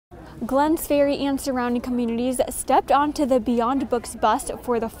Glenns Ferry and surrounding communities stepped onto the Beyond Books bus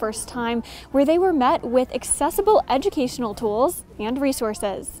for the first time, where they were met with accessible educational tools and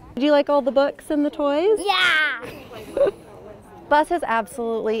resources. Did you like all the books and the toys? Yeah! Bus is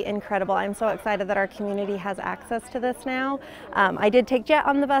absolutely incredible. I'm so excited that our community has access to this now. I did take Jet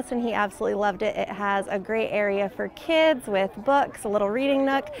on the bus and he absolutely loved it. It has a great area for kids with books, a little reading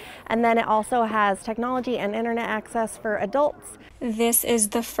nook, and then it also has technology and internet access for adults. This is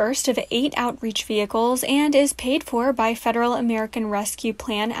the first of 8 outreach vehicles and is paid for by Federal American Rescue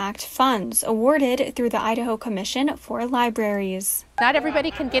Plan Act funds awarded through the Idaho Commission for Libraries. Not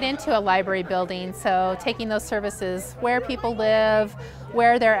everybody can get into a library building, so taking those services where people live,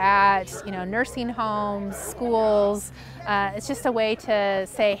 where they're at, nursing homes, schools, it's just a way to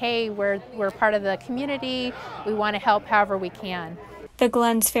say, hey, we're part of the community, we want to help however we can. The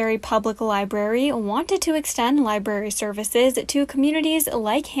Glenns Ferry Public Library wanted to extend library services to communities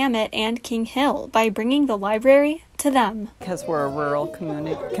like Hammett and King Hill by bringing the library to them. Because we're a rural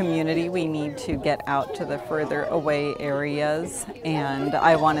community, we need to get out to the further away areas, and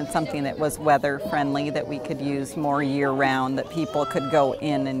I wanted something that was weather friendly, that we could use more year round, that people could go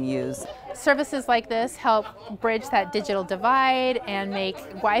in and use. Services like this help bridge that digital divide and make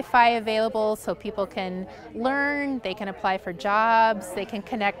Wi-Fi available so people can learn, they can apply for jobs, they can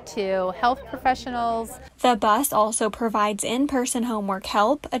connect to health professionals. The bus also provides in-person homework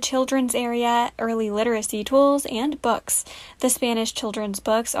help, a children's area, early literacy tools, and books. The Spanish children's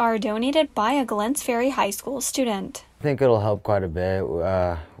books are donated by a Glenns Ferry High School student. I think it'll help quite a bit.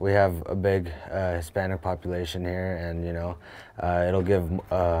 We have a big Hispanic population here, and it'll give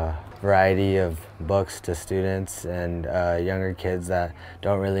a variety of books to students and younger kids that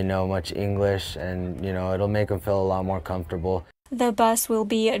don't really know much English, and it'll make them feel a lot more comfortable. The bus will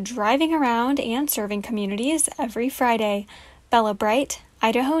be driving around and serving communities every Friday. Bella Bright,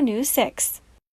 Idaho News 6.